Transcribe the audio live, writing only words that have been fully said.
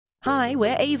Hi,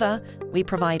 we're Ava. We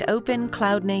provide open,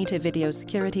 cloud-native video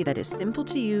security that is simple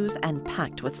to use and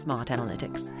packed with smart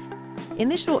analytics. In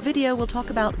this short video, we'll talk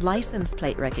about license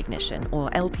plate recognition, or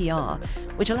LPR,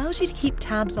 which allows you to keep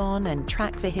tabs on and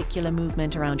track vehicular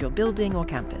movement around your building or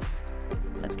campus.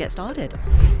 Let's get started.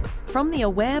 From the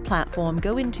Aware platform,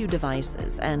 go into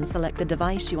Devices and select the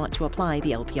device you want to apply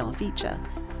the LPR feature.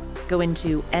 Go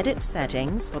into Edit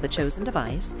Settings for the chosen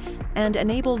device and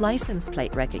enable license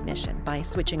plate recognition by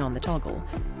switching on the toggle.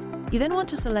 You then want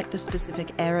to select the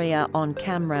specific area on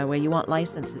camera where you want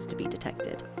licenses to be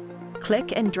detected.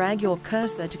 Click and drag your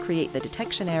cursor to create the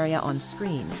detection area on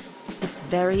screen. It's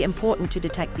very important to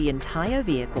detect the entire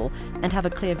vehicle and have a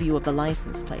clear view of the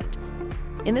license plate.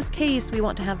 In this case, we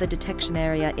want to have the detection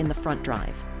area in the front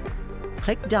drive.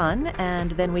 Click Done,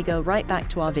 and then we go right back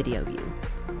to our video view.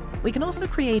 We can also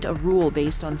create a rule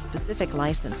based on specific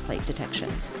license plate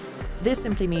detections. This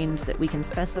simply means that we can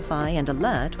specify and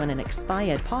alert when an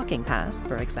expired parking pass,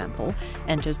 for example,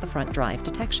 enters the front drive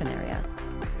detection area.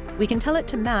 We can tell it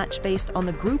to match based on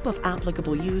the group of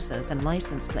applicable users and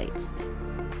license plates.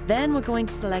 Then we're going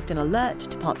to select an alert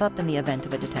to pop up in the event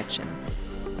of a detection.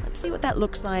 Let's see what that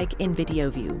looks like in video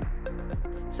view.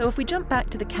 So if we jump back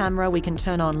to the camera, we can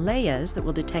turn on layers that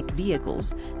will detect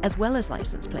vehicles as well as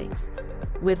license plates.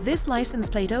 With this license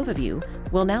plate overview,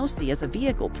 we'll now see as a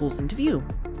vehicle pulls into view.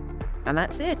 And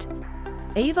that's it.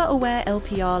 Ava Aware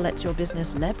LPR lets your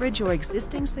business leverage your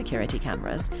existing security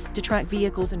cameras to track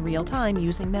vehicles in real time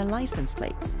using their license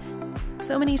plates.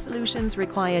 So many solutions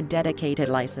require dedicated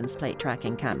license plate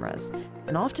tracking cameras,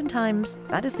 and oftentimes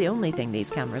that is the only thing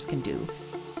these cameras can do.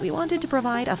 We wanted to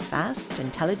provide a fast,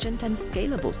 intelligent, and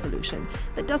scalable solution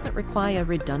that doesn't require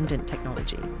redundant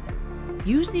technology.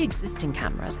 Use the existing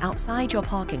cameras outside your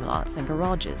parking lots and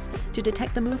garages to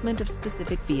detect the movement of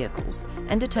specific vehicles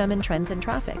and determine trends in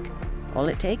traffic. All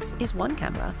it takes is one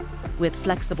camera. With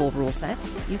flexible rule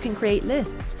sets, you can create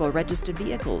lists for registered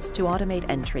vehicles to automate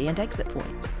entry and exit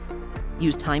points.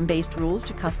 Use time-based rules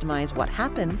to customize what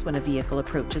happens when a vehicle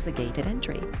approaches a gated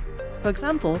entry. For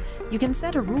example, you can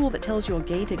set a rule that tells your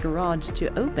gated garage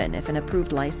to open if an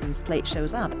approved license plate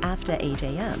shows up after 8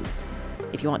 a.m.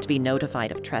 If you want to be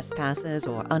notified of trespassers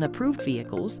or unapproved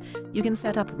vehicles, you can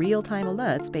set up real-time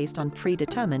alerts based on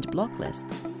predetermined block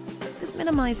lists. This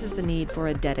minimizes the need for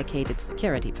a dedicated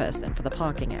security person for the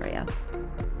parking area.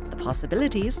 The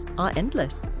possibilities are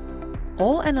endless.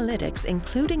 All analytics,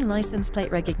 including license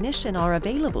plate recognition, are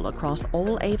available across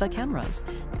all Ava cameras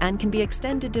and can be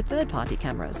extended to third-party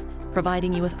cameras,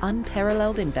 providing you with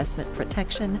unparalleled investment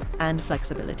protection and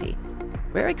flexibility.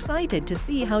 We're excited to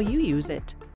see how you use it.